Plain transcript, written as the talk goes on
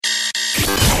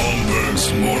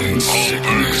Morning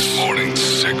Sickness. Morning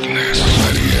Sickness.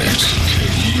 98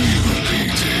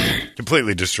 KUPD.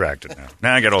 Completely distracted now.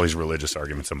 Now I got all these religious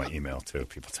arguments on my email, too.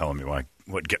 People telling me,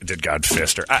 did God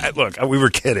fist her? Look, we were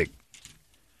kidding.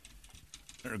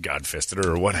 Or God fisted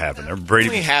her, or what happened? Or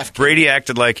Brady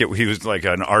acted like he was like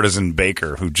an artisan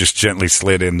baker who just gently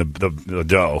slid in the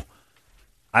dough.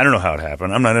 I don't know how it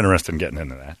happened. I'm not interested in getting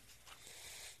into that.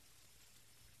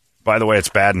 By the way, it's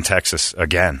bad in Texas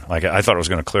again. Like I thought it was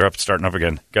going to clear up, starting up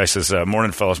again. Guy says,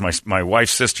 "Morning, fellas. My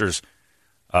wife's sister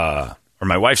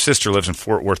lives in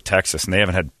Fort Worth, Texas, and they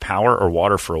haven't had power or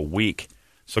water for a week.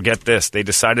 So get this: they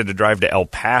decided to drive to El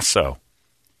Paso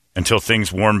until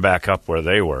things warm back up where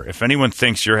they were. If anyone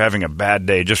thinks you're having a bad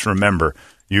day, just remember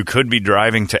you could be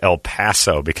driving to El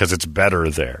Paso because it's better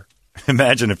there."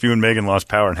 Imagine if you and Megan lost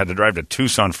power and had to drive to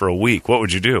Tucson for a week. What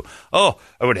would you do? Oh,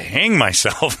 I would hang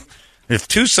myself. If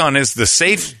Tucson is the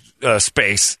safe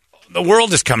space, the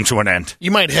world has come to an end.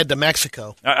 You might head to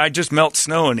Mexico. I just melt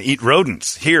snow and eat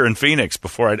rodents here in Phoenix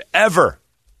before I'd ever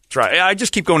try. I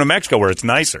just keep going to Mexico where it's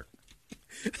nicer.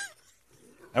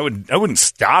 I wouldn't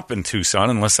stop in Tucson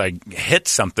unless I hit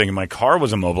something and my car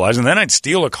was immobilized, and then I'd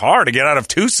steal a car to get out of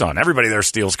Tucson. Everybody there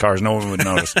steals cars. No one would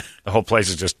notice. The whole place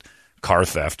is just car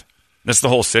theft. That's the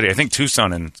whole city. I think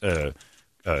Tucson and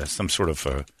some sort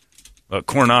of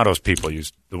Coronado's people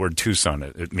use the word Tucson.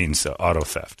 It means auto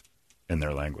theft in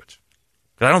their language.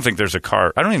 But I don't think there's I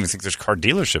don't even think there's car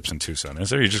dealerships in Tucson, is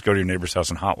there? You just go to your neighbor's house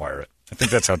and hotwire it. I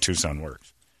think that's how Tucson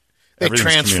works. They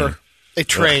transfer. Community. They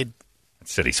trade. That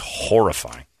city's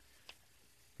horrifying.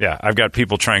 Yeah, I've got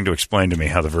people trying to explain to me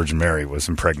how the Virgin Mary was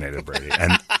impregnated, Brady.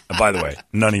 And by the way,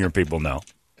 none of your people know.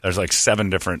 There's like 7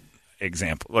 different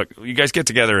examples. Look, you guys get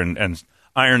together and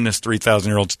iron this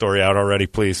 3,000-year-old story out already,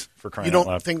 please, for crying out loud. You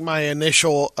don't think my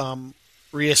initial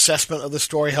reassessment of the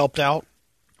story helped out?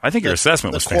 I think your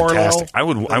assessment was fantastic. I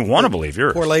want to believe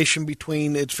yours. Correlation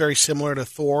between it's very similar to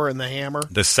Thor and the hammer.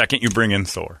 The second you bring in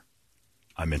Thor,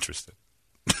 I'm interested.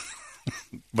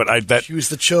 But she was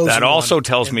the chosen that also one,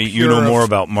 tells me you know more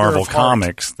about Marvel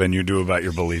Comics than you do about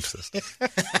your belief system.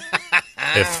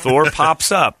 If Thor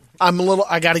pops up,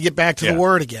 I got to get back to the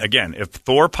word again. Again, if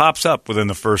Thor pops up within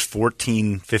the first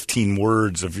 14, 15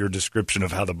 words of your description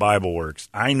of how the Bible works,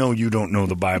 I know you don't know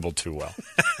the Bible too well.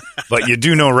 But you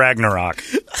do know Ragnarok.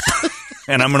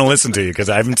 And I'm going to listen to you because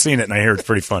I haven't seen it and I hear it's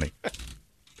pretty funny.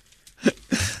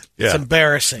 It's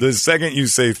embarrassing. The second you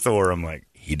say Thor, I'm like,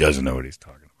 he doesn't know what he's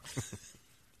talking about.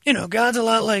 God's a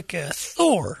lot like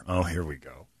Thor. Oh, here we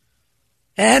go.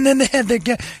 And then they had the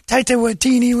Taika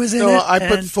Waititi was in it. I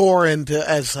put Thor into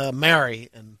as Mary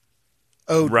and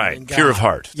Odin. Right, and God. Pure of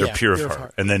heart. They're pure of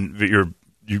heart. And then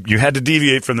you had to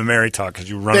deviate from the Mary talk because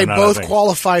you were running out of things. They both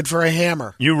qualified for a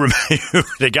hammer.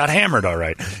 They got hammered, all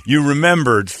right. You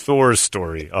remembered Thor's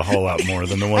story a whole lot more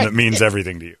than the one that means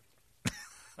everything to you.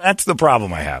 That's the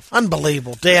problem I have.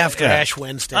 Unbelievable. Day after Ash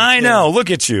Wednesday. I know. Look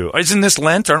at you. Isn't this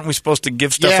Lent? Aren't we supposed to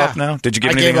give stuff up now? Did you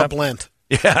give anything up? I gave up Lent.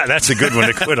 Yeah, that's a good one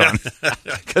to quit on.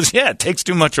 Because, it takes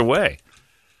too much away.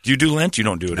 Do you do Lent? You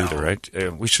don't do it either,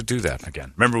 right? We should do that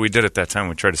again. Remember we did it that time.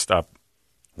 We tried to stop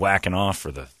whacking off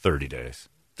for the 30 days.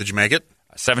 Did you make it?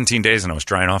 17 days, and I was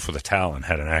drying off with a towel and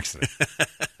had an accident.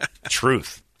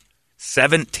 Truth.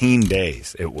 17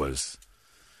 days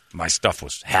my stuff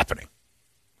was happening.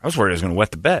 I was worried I was going to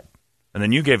wet the bed. And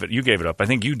then you gave it up. I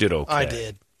think you did okay. I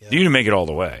did. Yeah. You didn't make it all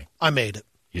the way. I made it.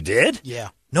 You did? Yeah.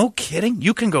 No kidding?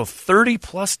 You can go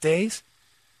 30-plus days?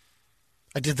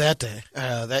 I did that day,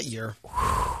 that year.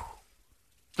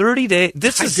 30 days?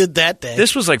 I did that day.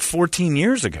 This was like 14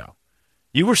 years ago.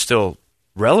 You were still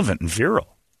relevant and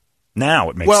virile.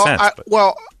 Now it makes sense.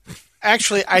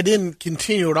 Actually, I didn't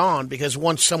continue it on because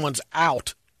once someone's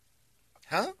out,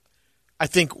 I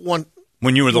think when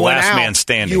you were the last man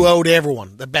standing, you owed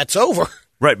everyone. The bet's over.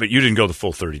 Right, but you didn't go the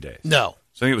full 30 days. No.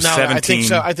 So it was 17. I think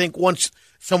so. I think once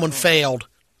someone failed,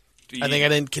 I think I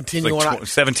didn't continue on.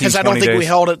 17, because I don't think days? we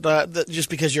held it just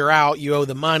because you're out, you owe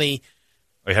the money.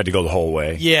 I had to go the whole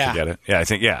way to get it. Yeah, I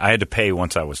think, I had to pay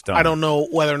once I was done. I don't know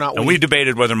whether or not we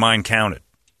debated whether mine counted.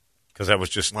 Because that was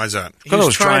just... Why is that? Because I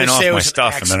was drying off my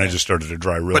stuff, and then I just started to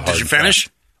dry real hard. But did you finish?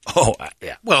 Oh,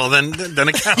 yeah. Well, then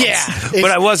it counts. Yeah. But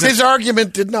I wasn't... His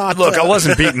argument did not... Look, I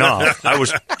wasn't beaten off. I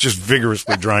was just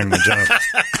vigorously drying my genitals.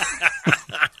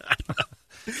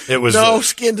 It was...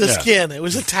 skin to skin. It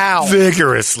was a towel.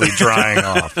 Vigorously drying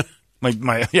off.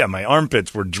 My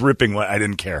armpits were dripping wet. I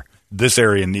didn't care. This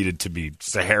area needed to be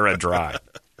Sahara dry.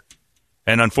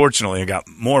 And unfortunately, it got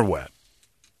more wet.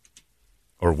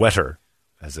 Or wetter,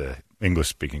 as a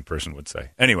English-speaking person would say.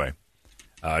 Anyway,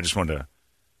 I just wanted to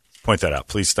point that out.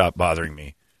 Please stop bothering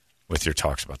me with your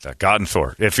talks about that. God and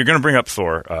Thor. If you're going to bring up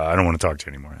Thor, I don't want to talk to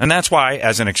you anymore. And that's why,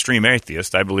 as an extreme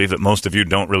atheist, I believe that most of you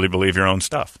don't really believe your own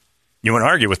stuff. You want to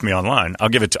argue with me online, I'll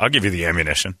give you the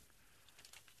ammunition.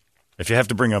 If you have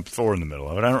to bring up Thor in the middle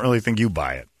of it, I don't really think you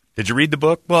buy it. Did you read the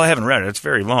book? Well, I haven't read it. It's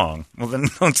very long. Well, then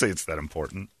don't say it's that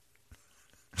important.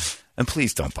 And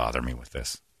please don't bother me with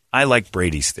this. I like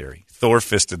Brady's theory. Thor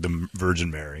fisted the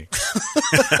Virgin Mary,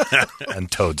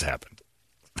 and toads happened.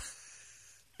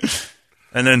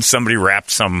 And then somebody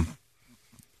wrapped some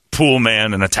pool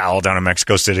man in a towel down in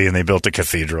Mexico City, and they built a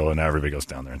cathedral, and now everybody goes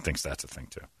down there and thinks that's a thing,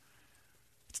 too.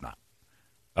 It's not.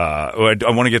 I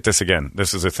want to get this again.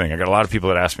 This is a thing. I got a lot of people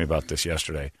that asked me about this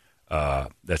yesterday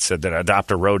that said that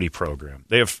Adopt a Roadie program.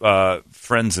 They have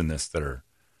friends in this that are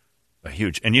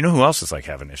huge. And you know who else is like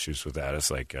having issues with that? It's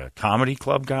like comedy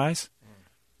club guys.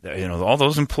 You know, all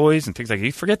those employees and things like that.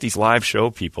 You forget these live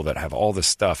show people that have all this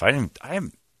stuff.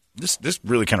 This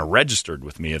really kind of registered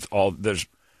with me.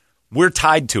 We're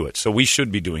tied to it, so we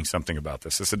should be doing something about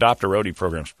this. This Adopt a Roadie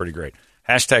program is pretty great.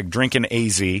 Hashtag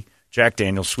DrinkinAZ, Jack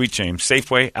Daniels, Sweet James,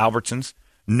 Safeway, Albertsons,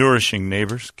 Nourishing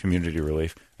Neighbors, Community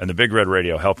Relief, and the Big Red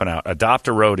Radio helping out. Adopt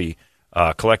a Roadie,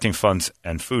 collecting funds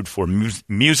and food for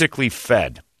Musically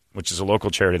Fed, which is a local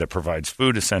charity that provides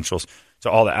food essentials to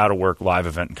all the out-of-work live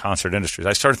event and concert industries.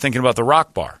 I started thinking about the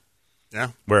Rock Bar,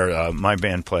 where my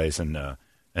band plays, and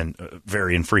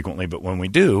very infrequently, but when we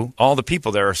do, all the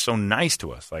people there are so nice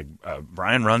to us. Like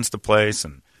Brian runs the place,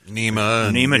 and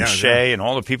Nima and Shay and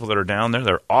all the people that are down there.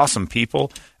 They're awesome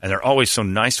people, and they're always so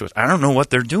nice to us. I don't know what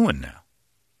they're doing now.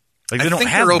 Like they don't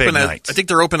have big nights. I think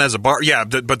they're open as a bar. Yeah,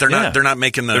 but they're not. They're not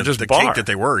making the cake that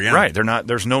they were. Yeah, right. They're not.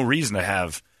 There's no reason to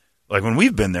have. Like when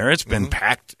we've been there, it's been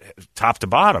packed top to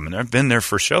bottom, and I've been there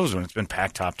for shows when it's been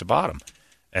packed top to bottom,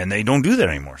 and they don't do that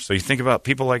anymore. So you think about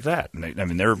people like that,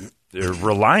 and they're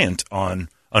reliant on.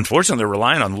 Unfortunately, they're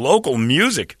reliant on local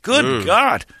music. Good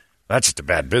God, that's just a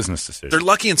bad business decision. They're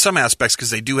lucky in some aspects because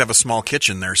they do have a small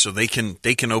kitchen there, so they can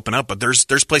open up. But there's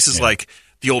places like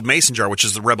the Old Mason Jar, which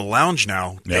is the Rebel Lounge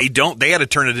now. Yep. They had to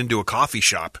turn it into a coffee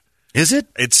shop. Is it?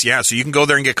 It's so you can go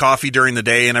there and get coffee during the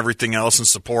day and everything else and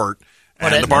support.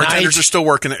 And the bartenders are still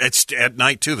working. It's at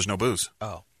night, too. There's no booze.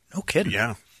 Oh, no kidding.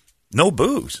 Yeah. No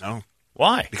booze? No.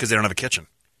 Why? Because they don't have a kitchen.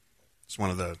 It's one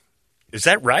of the... Is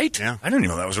that right? Yeah. I didn't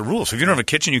even know that was a rule. So if you don't have a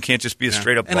kitchen, you can't just be a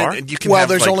straight-up bar?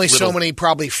 There's only so many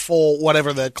probably full,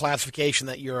 whatever the classification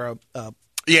that you're a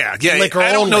liquor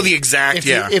I don't only. know the exact,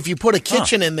 If you put a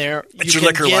kitchen in there... It's your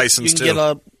liquor license, too. You can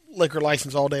get a liquor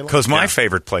license all day long. Because my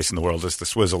favorite place in the world is the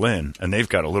Swizzle Inn, and they've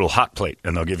got a little hot plate,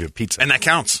 and they'll give you a pizza. And that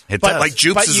counts. It does. Like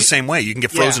Jupes is the same way. You can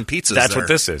get frozen pizzas That's there. what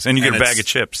this is. And you get a bag of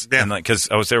chips. Yeah. Because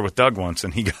I was there with Doug once,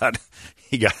 and he got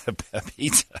a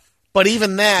pizza. But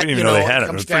even that, they had it.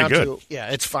 comes it down to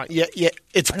it's fine. Yeah,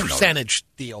 it's a percentage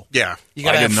deal. Yeah, you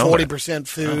got to have 40%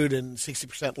 food and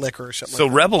 60% liquor or something. So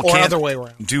like Rebel that. Or can't other way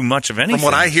around. do much of anything. From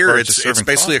what I hear, it's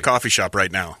basically coffee. a coffee shop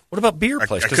right now. What about beer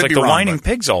place? Because like the Whining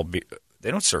Pigs, they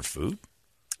don't serve food.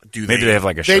 Maybe they have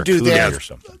like a charcuterie or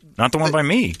something. Not the one by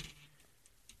me.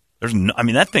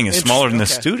 That thing is smaller than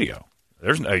this studio.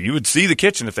 You would see the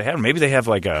kitchen if they had. Maybe they have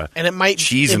like a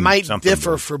cheese. It might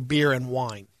differ for beer and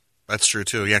wine. That's true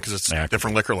too. Yeah, because it's a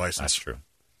different liquor license.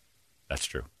 That's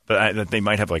true. But they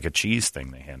might have like a cheese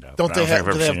thing they hand out. Do they have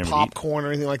popcorn or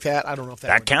anything like that? I don't know if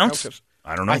that counts.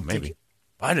 I don't know. Maybe.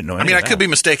 I didn't know. I could be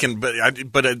mistaken,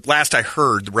 but at last I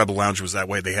heard the Rebel Lounge was that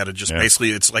way. They had to just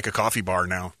basically it's like a coffee bar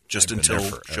now, just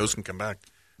until shows can come back.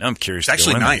 Now I'm curious. It's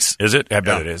actually nice. Is it? I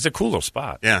bet it is. It's a cool little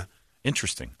spot. Yeah.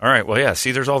 Interesting. All right. Well, yeah.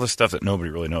 See, there's all this stuff that nobody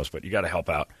really knows, but you got to help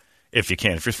out if you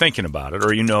can. If you're thinking about it,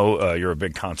 or you're a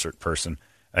big concert person.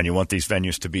 And you want these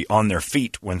venues to be on their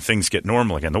feet when things get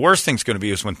normal again. The worst thing's going to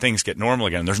be is when things get normal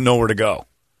again. There's nowhere to go.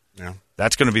 Yeah,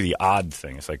 that's going to be the odd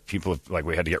thing. It's like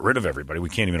we had to get rid of everybody. We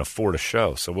can't even afford a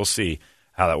show. So we'll see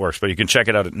how that works. But you can check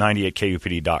it out at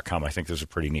 98kupd.com. I think this is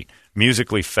pretty neat.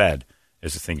 Musically Fed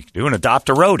is the thing you can do. And Adopt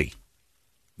a Roadie.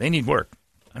 They need work.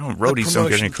 Roadies don't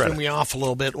get any credit. Threw me off a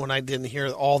little bit when I didn't hear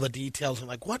all the details. I'm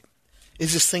like, what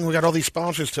is this thing? We got all these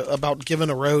sponsors about giving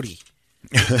a roadie.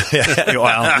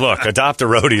 Well, look, Adopt a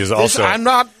Roadie is also... I'm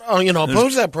not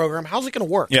opposed to that program. How's it going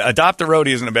to work? Yeah, Adopt a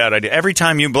Roadie isn't a bad idea. Every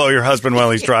time you blow your husband while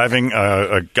he's driving,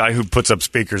 a guy who puts up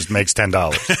speakers makes $10.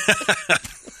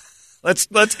 Let's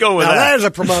go with that. That is a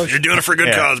promotion. You're doing it for a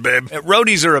good cause, babe.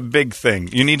 Roadies are a big thing.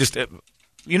 You need to...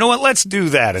 You know what? Let's do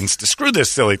that. And screw this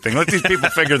silly thing. Let these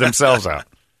people figure themselves out.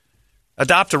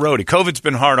 Adopt a Roadie. COVID's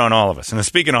been hard on all of us. And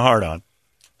speaking of hard on...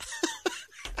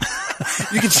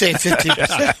 You can save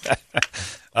 15%.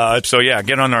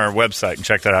 Get on our website and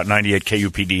check that out,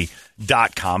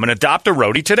 98kupd.com, and adopt a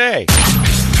roadie today.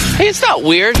 Hey, it's not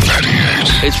weird.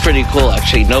 It's pretty cool,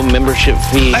 actually. No membership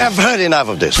fee. I have heard enough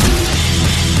of this.